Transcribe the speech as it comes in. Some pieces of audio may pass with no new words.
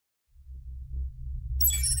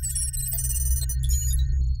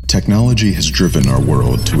Technology has driven our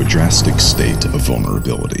world to a drastic state of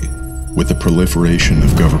vulnerability. With the proliferation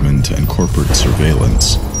of government and corporate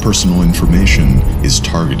surveillance, personal information is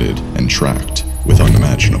targeted and tracked with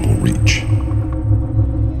unimaginable reach.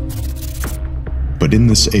 But in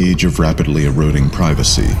this age of rapidly eroding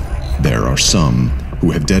privacy, there are some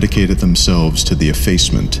who have dedicated themselves to the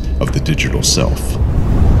effacement of the digital self.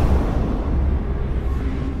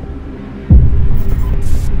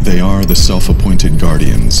 They are the self-appointed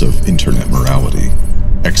guardians of internet morality,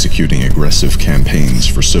 executing aggressive campaigns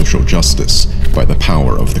for social justice by the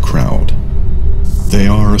power of the crowd. They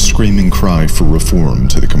are a screaming cry for reform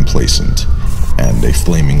to the complacent, and a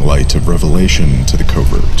flaming light of revelation to the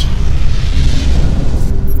covert.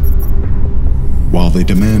 While they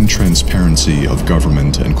demand transparency of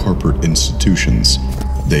government and corporate institutions,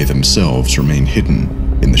 they themselves remain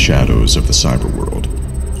hidden in the shadows of the cyber world.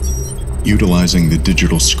 Utilizing the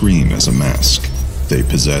digital screen as a mask, they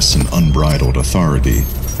possess an unbridled authority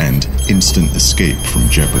and instant escape from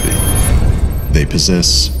jeopardy. They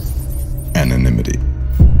possess anonymity.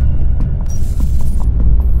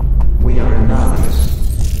 We are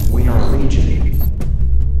anonymous. We are legion.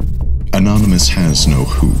 Anonymous has no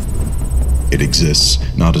who. It exists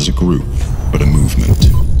not as a group, but a movement,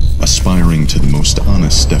 aspiring to the most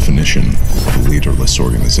honest definition of a leaderless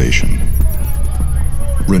organization.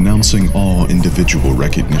 Renouncing all individual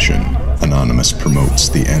recognition, Anonymous promotes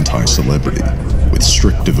the anti-celebrity with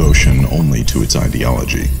strict devotion only to its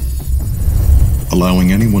ideology.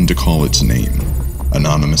 Allowing anyone to call its name,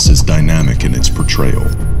 Anonymous is dynamic in its portrayal.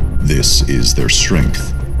 This is their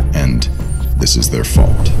strength, and this is their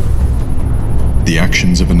fault. The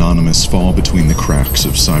actions of Anonymous fall between the cracks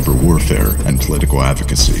of cyber warfare and political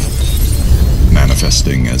advocacy,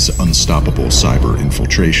 manifesting as unstoppable cyber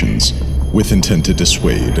infiltrations with intent to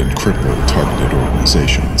dissuade and cripple targeted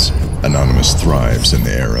organizations. Anonymous thrives in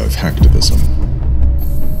the era of hacktivism.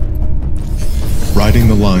 Riding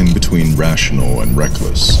the line between rational and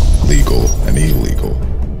reckless, legal and illegal,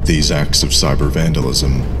 these acts of cyber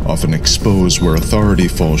vandalism often expose where authority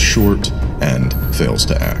falls short and fails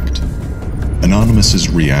to act. Anonymous is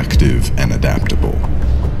reactive and adaptable,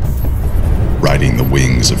 riding the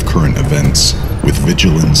wings of current events with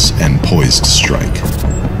vigilance and poised to strike.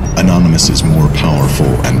 Anonymous is more powerful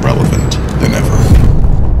and relevant than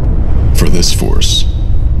ever. For this force,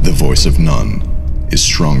 the voice of none is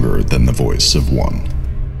stronger than the voice of one.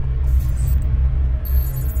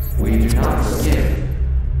 We do not